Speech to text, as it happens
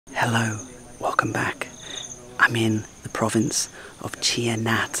Hello, welcome back. I'm in the province of Chai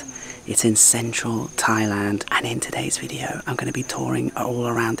Nat. It's in central Thailand, and in today's video I'm going to be touring all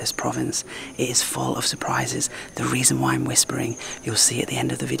around this province. It is full of surprises. The reason why I'm whispering, you'll see at the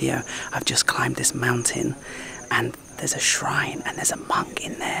end of the video. I've just climbed this mountain and there's a shrine and there's a monk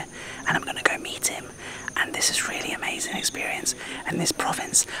in there, and I'm going to go meet him. And this is really amazing experience. And this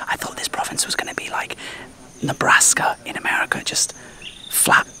province, I thought this province was going to be like Nebraska in America, just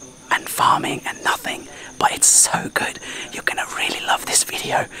flat and farming and nothing, but it's so good. You're gonna really love this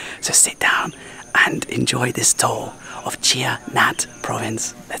video, so sit down and enjoy this tour of Chai Nat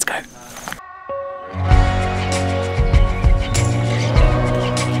Province. Let's go.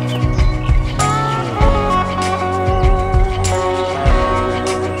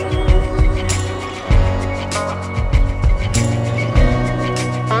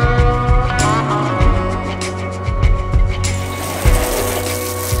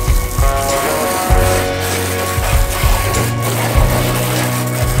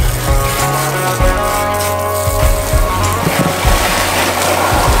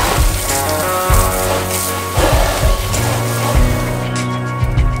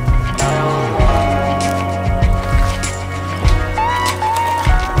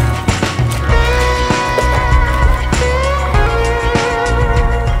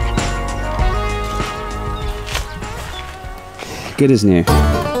 Good as new.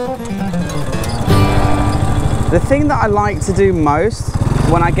 The thing that I like to do most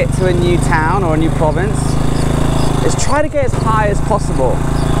when I get to a new town or a new province is try to get as high as possible.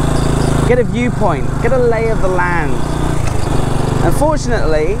 Get a viewpoint, get a lay of the land.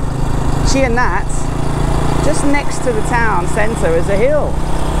 Unfortunately, Chai Nat, just next to the town centre is a hill,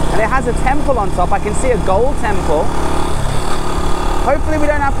 and it has a temple on top. I can see a gold temple. Hopefully we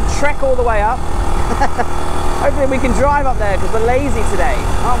don't have to trek all the way up. Hopefully we can drive up there because we're lazy today,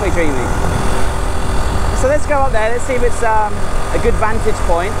 aren't we, Dreamy? So let's go up there, let's see if it's a good vantage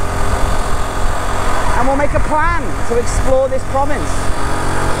point, and we'll make a plan to explore this province.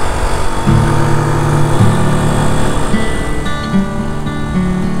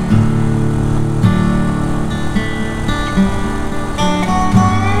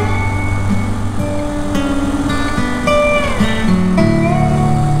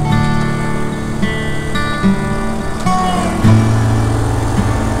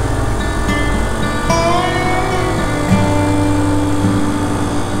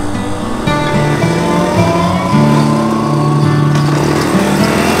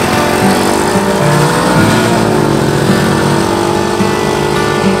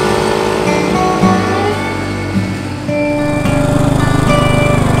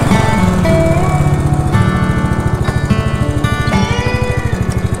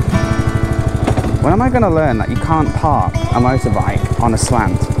 When am I going to learn that you can't park a motorbike on a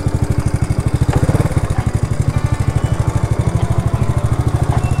slant?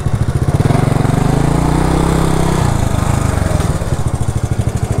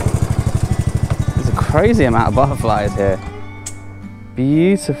 There's a crazy amount of butterflies here.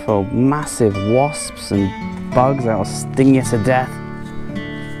 Beautiful, massive wasps and bugs that will sting you to death.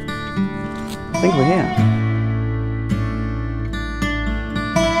 I think we're here.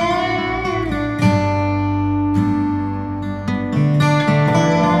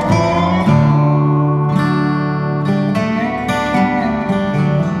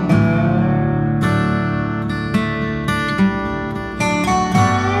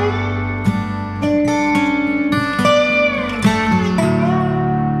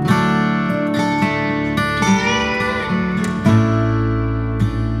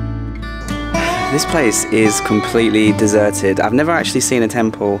 This place is completely deserted. I've never actually seen a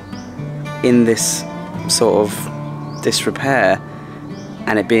temple in this sort of disrepair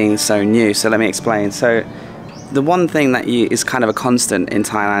and it being so new, so let me explain. So the one thing that is kind of a constant in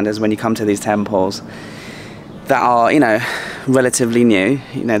Thailand is when you come to these temples that are, you know, relatively new,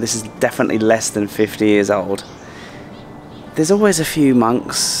 you know, this is definitely less than 50 years old. There's always a few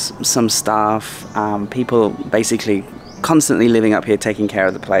monks, some staff, people basically constantly living up here, taking care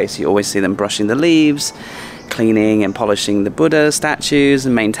of the place. You always see them brushing the leaves, cleaning and polishing the Buddha statues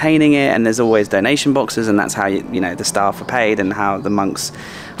and maintaining it, and there's always donation boxes, and that's how you know the staff are paid and how the monks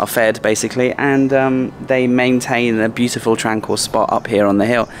are fed basically, and they maintain a beautiful tranquil spot up here on the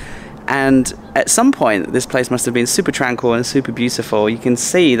hill. And at some point this place must have been super tranquil and super beautiful. You can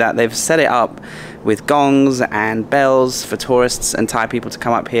see that they've set it up with gongs and bells for tourists and Thai people to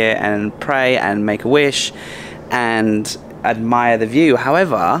come up here and pray and make a wish and admire the view.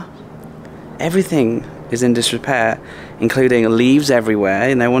 However, everything is in disrepair, including leaves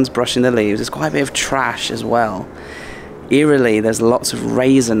everywhere. No one's brushing the leaves. There's quite a bit of trash as well. eerily, there's lots of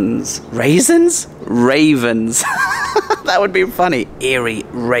raisins. Raisins? Ravens. That would be funny. Eerie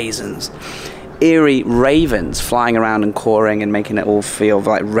raisins. Eerie ravens flying around and cawing and making it all feel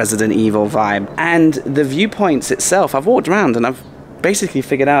like Resident Evil vibe. And the viewpoints itself, I've walked around and I've basically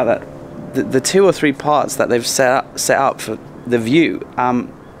figured out that the 2 or 3 parts that they've set up for the view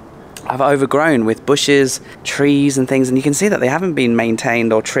I've overgrown with bushes, trees and things, and you can see that they haven't been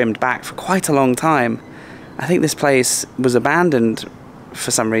maintained or trimmed back for quite a long time. I think this place was abandoned for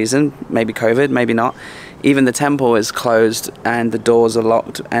some reason, maybe COVID, maybe not. Even the temple is closed and the doors are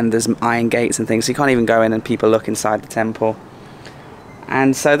locked and there's iron gates and things, so you can't even go in and people look inside the temple.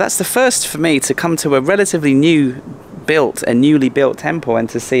 And so that's the first for me to come to a relatively newly built temple and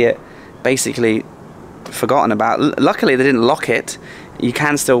to see it basically forgotten about. Luckily they didn't lock it. You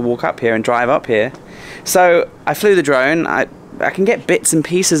can still walk up here and drive up here. So I flew the drone. I can get bits and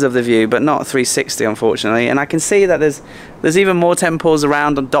pieces of the view, but not 360 unfortunately, and I can see that there's even more temples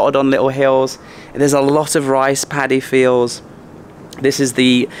around dotted on little hills. There's a lot of rice paddy fields. This is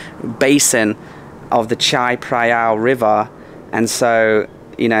the basin of the Chai Prayao River, and so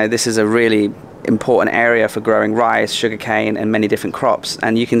you know this is a really important area for growing rice, sugarcane and many different crops,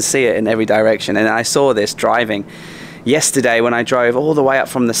 and you can see it in every direction. And I saw this driving yesterday when I drove all the way up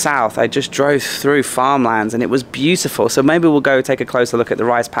from the south. I just drove through farmlands and it was beautiful. So maybe we'll go take a closer look at the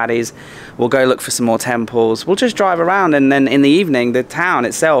rice paddies. We'll go look for some more temples. We'll just drive around, and then in the evening the town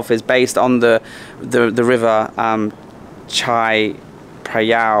itself is based on the river Chai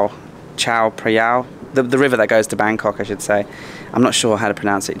Prayao, the river that goes to Bangkok, I should say. I'm not sure how to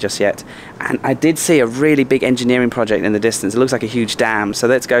pronounce it just yet. And I did see a really big engineering project in the distance. It looks like a huge dam. So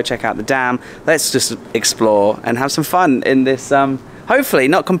let's go check out the dam. Let's just explore and have some fun in this, hopefully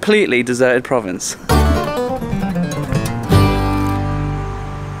not completely deserted province.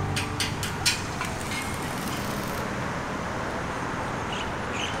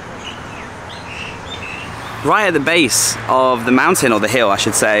 Right at the base of the mountain, or the hill I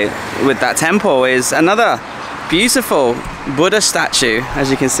should say, with that temple is another beautiful Buddha statue, as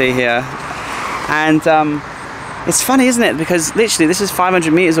you can see here. And it's funny, isn't it, because literally this is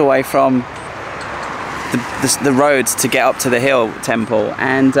 500 meters away from the roads to get up to the hill temple,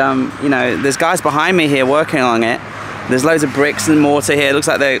 and you know, there's guys behind me here working on it. There's loads of bricks and mortar here. It looks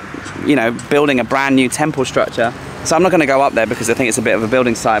like they're, you know, building a brand new temple structure. So I'm not going to go up there because I think it's a bit of a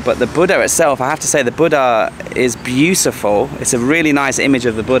building site, but the Buddha itself, I have to say, the Buddha is beautiful. It's a really nice image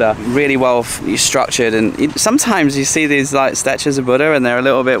of the Buddha, really well structured. And sometimes you see these like statues of Buddha and they're a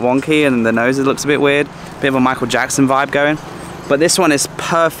little bit wonky and the nose looks a bit weird, bit of a Michael Jackson vibe going. But this one is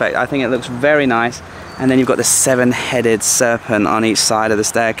perfect. I think it looks very nice. And then you've got the 7-headed serpent on each side of the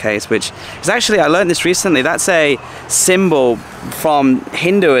staircase, which is actually, I learned this recently, that's a symbol from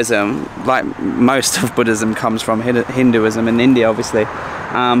Hinduism. Like most of Buddhism comes from Hinduism in India, obviously.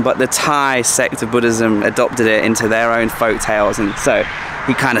 But the Thai sect of Buddhism adopted it into their own folk tales, and so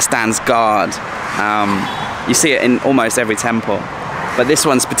he kind of stands guard. You see it in almost every temple. But this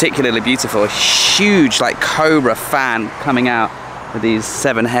one's particularly beautiful. A huge like cobra fan coming out with these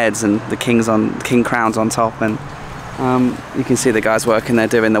 7 heads and the king crowns on top, and you can see the guys working there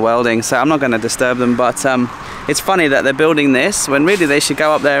doing the welding, so I'm not going to disturb them. But it's funny that they're building this when really they should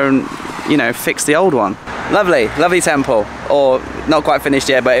go up there and, you know, fix the old one. Lovely, lovely temple, or not quite finished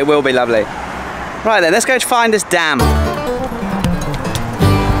yet, but it will be lovely. Right then, let's go find this dam.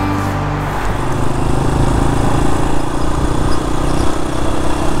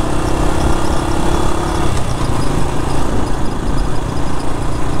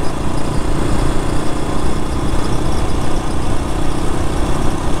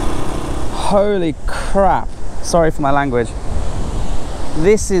 Holy crap, sorry for my language.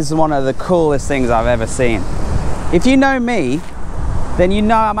 This is one of the coolest things I've ever seen. If you know me, then you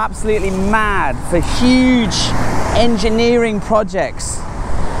know I'm absolutely mad for huge engineering projects.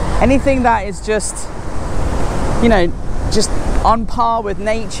 Anything that is just, you know, just on par with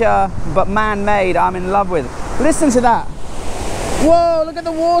nature but man-made, I'm in love with. Listen to that. Whoa, look at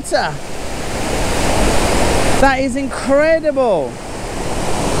the water. That is incredible.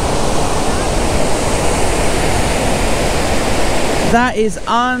 That is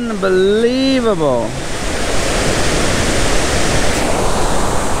unbelievable.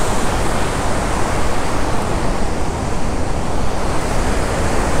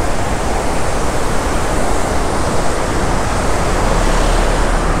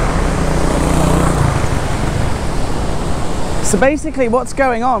 So basically what's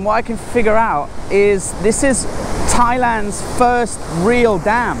going on, what I can figure out is this is Thailand's first real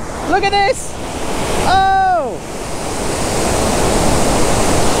dam. Look at this! Oh!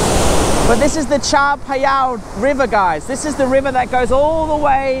 But this is the Chai Phraya River, guys. This is the river that goes all the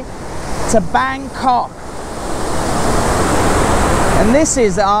way to Bangkok. And this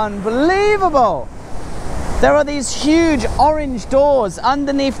is unbelievable. There are these huge orange doors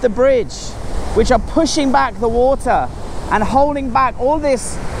underneath the bridge which are pushing back the water and holding back all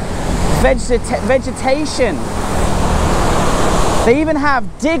this vegetation. They even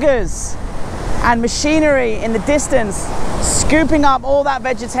have diggers and machinery in the distance scooping up all that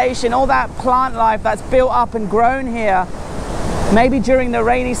vegetation, all that plant life that's built up and grown here, maybe during the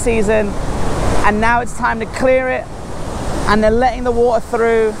rainy season, and now it's time to clear it, and they're letting the water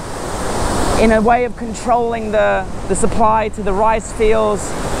through in a way of controlling the supply to the rice fields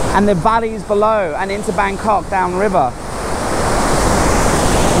and the valleys below and into Bangkok downriver.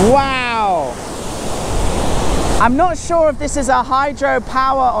 Wow! I'm not sure if this is a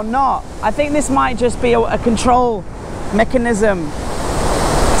hydropower or not. I think this might just be a control mechanism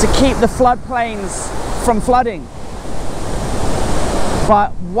to keep the floodplains from flooding.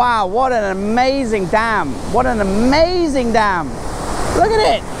 But wow, what an amazing dam. What an amazing dam. Look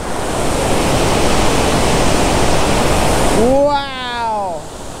at it. Wow.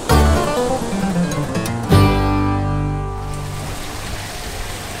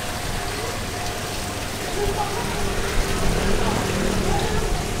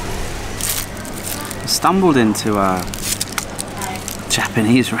 Stumbled into a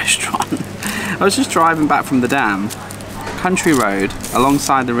Japanese restaurant. I was just driving back from the dam, country road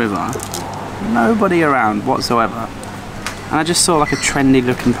alongside the river, nobody around whatsoever, and I just saw like a trendy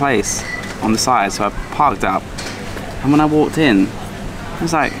looking place on the side, so I parked up, and when I walked in,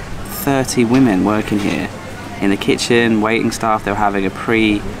 there's like 30 women working here in the kitchen, waiting staff. They were having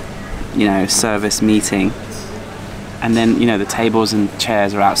a service meeting. And then, the tables and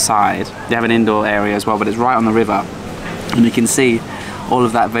chairs are outside. They have an indoor area as well, but it's right on the river. And you can see all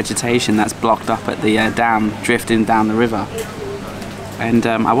of that vegetation that's blocked up at the dam drifting down the river. And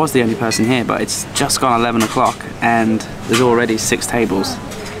I was the only person here, but it's just gone 11 o'clock and there's already 6 tables.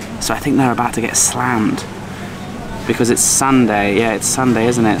 So I think they're about to get slammed because it's Sunday. Yeah, it's Sunday,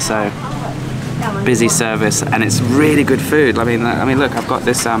 isn't it? So busy service, and it's really good food. I mean, look, I've got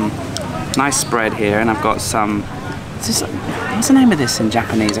this nice spread here, and I've got some. What's the name of this in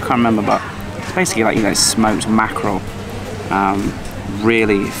Japanese? I can't remember, but it's basically like, smoked mackerel.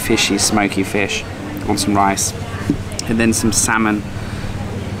 Really fishy, smoky fish on some rice. And then some salmon.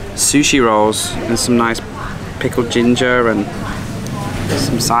 Sushi rolls and some nice pickled ginger and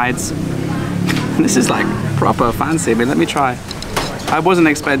some sides. And this is like proper fancy. I mean, let me try. I wasn't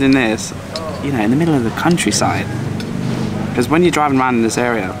expecting this, in the middle of the countryside. Because when you're driving around in this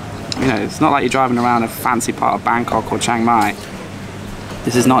area, it's not like you're driving around a fancy part of Bangkok or Chiang Mai.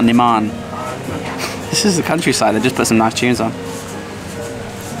 This is not Niman. This is the countryside. They just put some nice tunes on.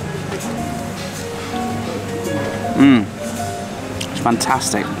 It's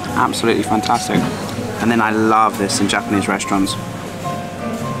fantastic. Absolutely fantastic. And then I love this in Japanese restaurants.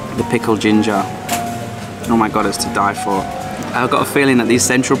 The pickled ginger. Oh my god, it's to die for. I've got a feeling that these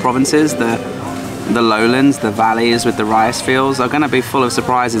central provinces, the lowlands, the valleys with the rice fields are going to be full of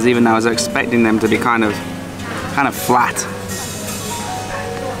surprises, even though I was expecting them to be kind of flat.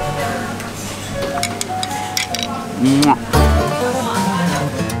 Mwah.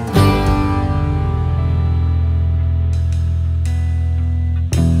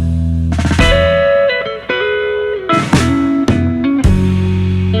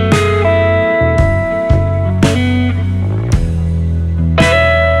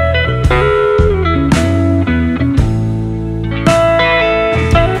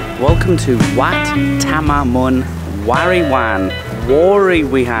 Welcome to Wat Tamamun Wariwan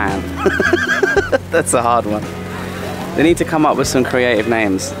Wariwihan. That's a hard one. They need to come up with some creative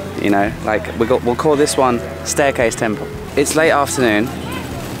names, like we'll call this one Staircase Temple. It's late afternoon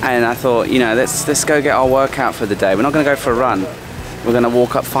and I thought, let's go get our workout for the day. We're not going to go for a run. We're going to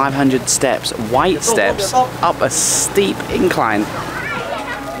walk up 500 steps, white steps, up a steep incline.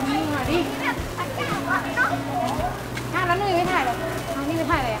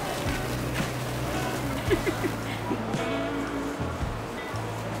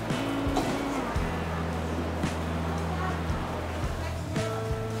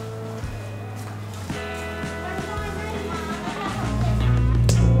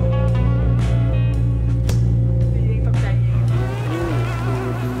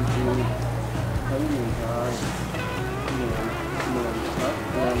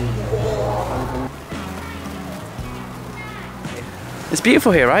 It's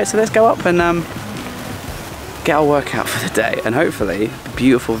beautiful here, right? So let's go up and get our workout for the day, and hopefully a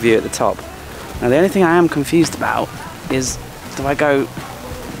beautiful view at the top. Now the only thing I am confused about is, do I go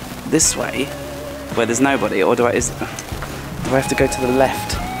this way where there's nobody, or do I have to go to the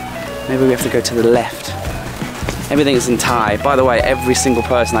left? Maybe we have to go to the left. Everything is in Thai. By the way, every single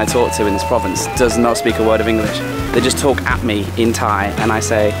person I talk to in this province does not speak a word of English. They just talk at me in Thai and I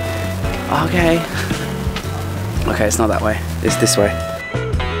say, okay. Okay, it's not that way. It's this way.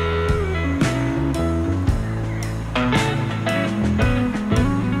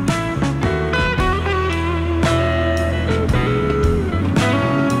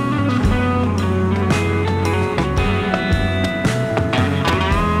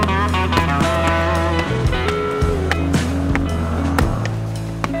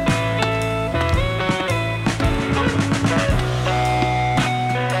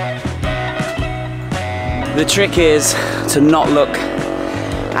 The trick is to not look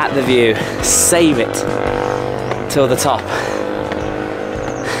at the view, save it till the top.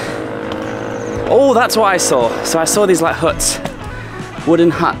 Oh, that's what I saw. So I saw these like huts, wooden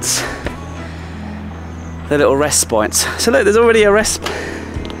huts. They're little rest points. So look, there's already a rest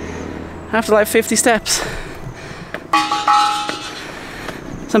after like 50 steps.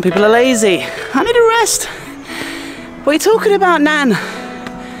 Some people are lazy. I need a rest. What are you talking about, Nan?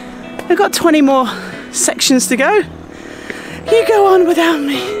 We've got 20 more sections to go. You go on without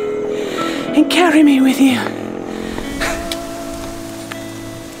me and carry me with you.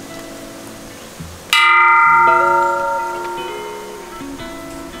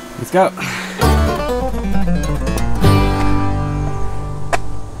 Let's go.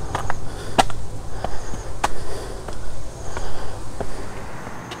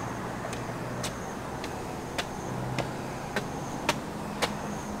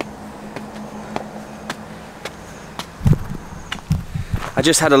 I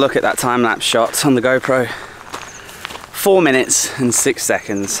just had a look at that time-lapse shot on the GoPro. 4 minutes and 6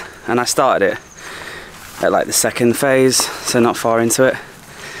 seconds, and I started it at like the second phase, so not far into it.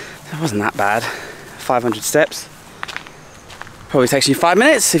 It wasn't that bad. 500 steps. Probably takes you 5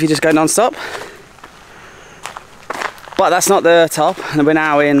 minutes if you just go non-stop. But that's not the top, and we're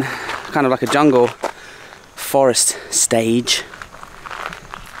now in kind of like a jungle forest stage.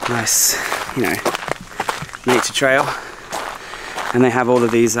 Nice, you know, nature trail. And they have all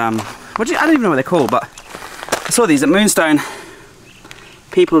of these, I don't even know what they're called, but I saw these at Moonstone.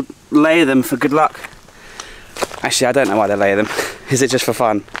 People lay them for good luck. Actually, I don't know why they lay them. Is it just for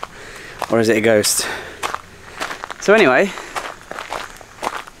fun? Or is it a ghost? So anyway,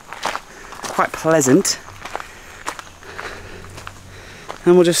 quite pleasant.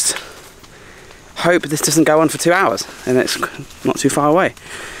 And we'll just hope this doesn't go on for 2 hours and it's not too far away.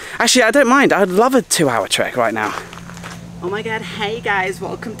 Actually, I don't mind. I'd love a 2-hour trek right now. Oh my god, hey guys,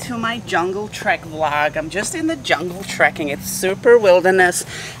 welcome to my jungle trek vlog. I'm just in the jungle trekking. It's super wilderness,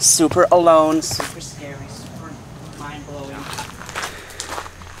 super alone, super scary, super mind-blowing.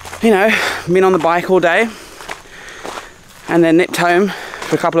 You know, been on the bike all day and then nipped home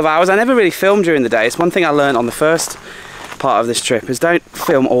for a couple of hours. I never really filmed during the day. It's one thing I learned on the first part of this trip is don't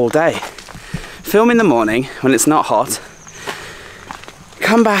film all day. Film in the morning when it's not hot.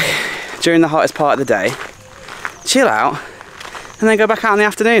 Come back during the hottest part of the day, chill out, and then go back out in the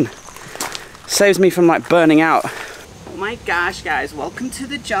afternoon. Saves me from like burning out. Oh my gosh guys, welcome to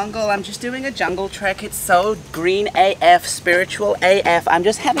the jungle. I'm just doing a jungle trek. It's so green AF, spiritual AF. I'm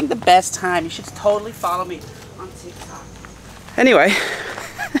just having the best time. You should totally follow me on TikTok. Anyway,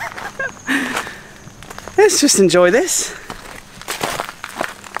 let's just enjoy this.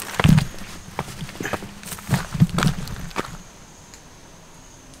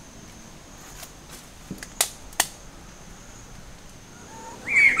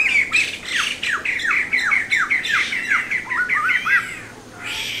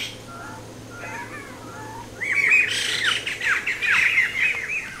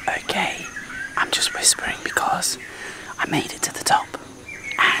 Okay, I'm just whispering because I made it to the top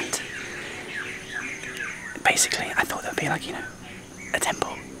and basically I thought there'd be like, you know, a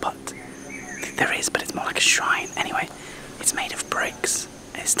temple, but there is, but it's more like a shrine. Anyway, it's made of bricks.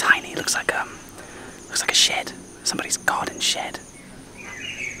 It's tiny. It looks like a shed, somebody's garden shed.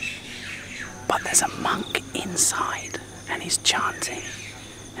 But there's a monk inside and he's chanting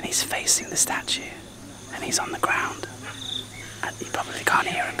and he's facing the statue and he's on the ground. And you probably can't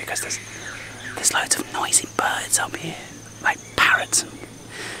hear him because there's loads of noisy birds up here, like parrots and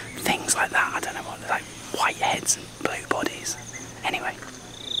things like that. I don't know what, like white heads and blue bodies. Anyway,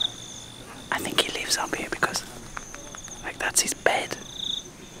 I think he lives up here because like that's his bed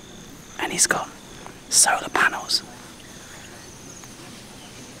and he's got solar panels,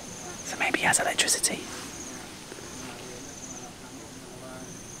 so maybe he has electricity.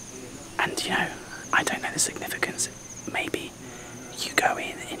 And you know, I don't know the significance. Maybe you go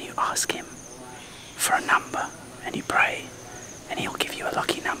in and you ask him for a number and you pray and he'll give you a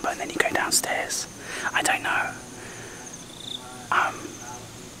lucky number and then you go downstairs. I don't know.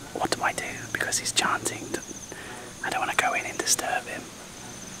 What do I do? Because he's chanting. I don't want to go in and disturb him.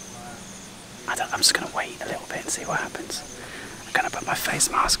 I'm just going to wait a little bit and see what happens. I'm going to put my face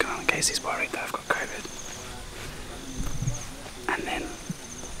mask on in case he's worried that I've got COVID. And then,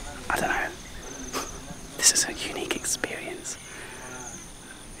 I don't know. This is a unique experience.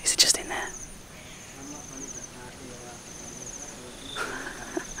 Is it just in there?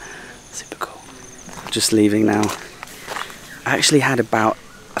 Super cool. Just leaving now. I actually had about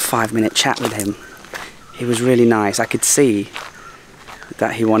a 5-minute chat with him. He was really nice. I could see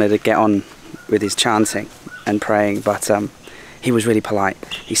that he wanted to get on with his chanting and praying, but he was really polite.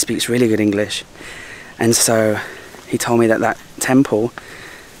 He speaks really good English. And so he told me that that temple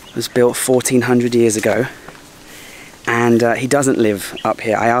was built 1400 years ago, and he doesn't live up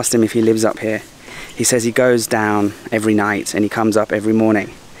here. I asked him if he lives up here. He says he goes down every night and he comes up every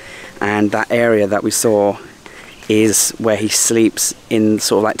morning, and that area that we saw is where he sleeps in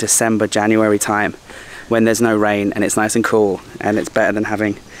sort of like December, January time, when there's no rain and it's nice and cool, and it's better than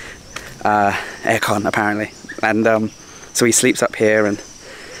having aircon apparently. And so he sleeps up here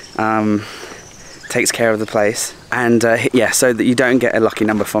and takes care of the place. And yeah, so that you don't get a lucky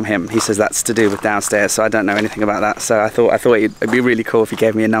number from him. He says that's to do with downstairs, so I don't know anything about that. So I thought it'd be really cool if he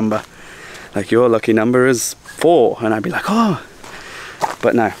gave me a number, like your lucky number is 4, and I'd be like, oh.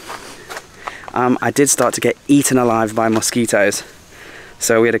 But no. I did start to get eaten alive by mosquitoes.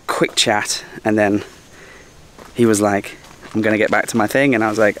 So we had a quick chat, and then he was like, I'm going to get back to my thing. And I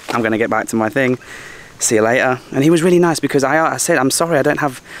was like, I'm going to get back to my thing. See you later. And he was really nice, because I said, I'm sorry, I don't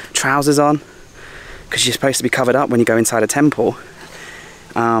have trousers on, because you're supposed to be covered up when you go inside a temple.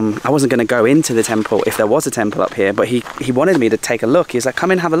 I wasn't going to go into the temple if there was a temple up here, but he wanted me to take a look. He was like,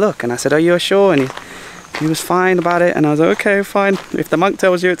 come in, have a look. And I said, oh, you're sure? And he was fine about it, and I was like, okay, fine. If the monk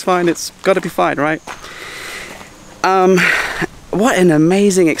tells you it's fine, it's got to be fine, right? What an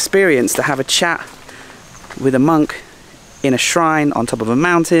amazing experience to have a chat with a monk in a shrine on top of a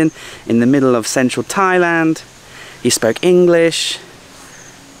mountain in the middle of Central Thailand. He spoke English,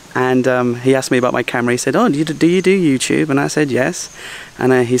 and he asked me about my camera. He said, oh, do you do YouTube? And I said, yes.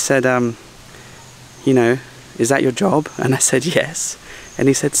 And he said, you know, is that your job? And I said, yes. And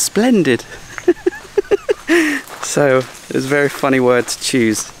he said, splendid. So it was a very funny word to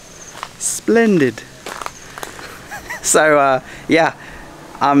choose. Splendid. So yeah,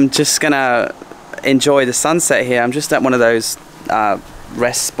 I'm just gonna enjoy the sunset here. I'm just at one of those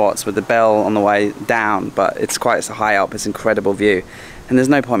rest spots with the bell on the way down, but it's quite so high up. It's an incredible view, and there's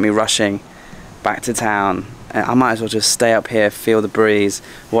no point me rushing back to town. I might as well just stay up here, feel the breeze,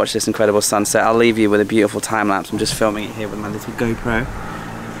 watch this incredible sunset. I'll leave you with a beautiful time lapse. I'm just filming it here with my little GoPro,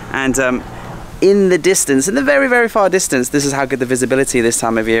 and in the distance, in the very, very far distance, this is how good the visibility this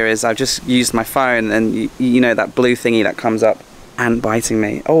time of year is. I've just used my phone, and you know that blue thingy that comes up and biting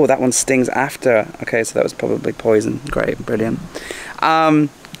me. Oh, that one stings after. Okay, so that was probably poison. Great, brilliant.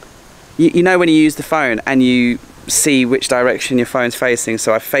 You know when you use the phone and you see which direction your phone's facing,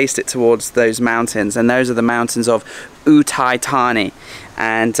 so I faced it towards those mountains, and those are the mountains of Utai Thani,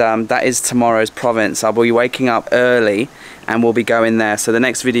 and that is tomorrow's province. I'll be waking up early and we'll be going there. So the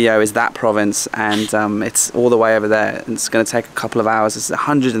next video is that province, and it's all the way over there. It's going to take a couple of hours. It's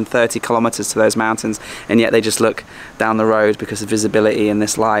 130 kilometers to those mountains, and yet they just look down the road because the visibility in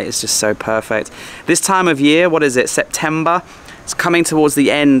this light is just so perfect. This time of year, what is it, September? It's coming towards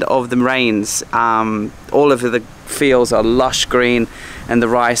the end of the rains. All of the fields are lush green, and the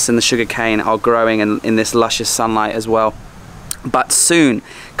rice and the sugarcane are growing in this luscious sunlight as well. But soon,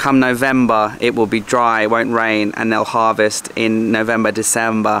 come November, it will be dry, it won't rain, and they'll harvest in November,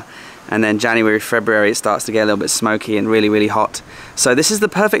 December, and then January, February it starts to get a little bit smoky and really, really hot. So this is the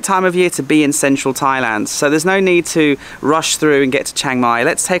perfect time of year to be in Central Thailand. So there's no need to rush through and get to Chiang Mai.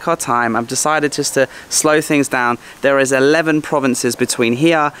 Let's take our time. I've decided just to slow things down. There is 11 provinces between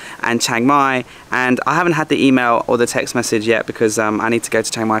here and Chiang Mai, and I haven't had the email or the text message yet because I need to go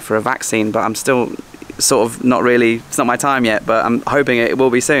to Chiang Mai for a vaccine, but I'm still sort of not really, it's not my time yet, but I'm hoping it will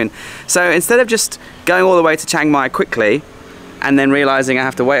be soon. So instead of just going all the way to Chiang Mai quickly and then realizing I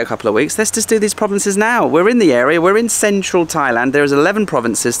have to wait a couple of weeks, let's just do these provinces now. We're in the area, we're in Central Thailand, there's 11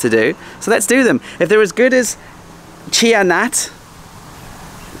 provinces to do, so let's do them. If they're as good as Chai Nat,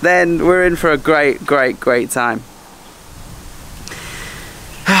 then we're in for a great, great, great time.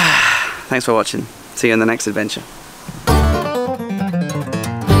 Thanks for watching. See you in the next adventure.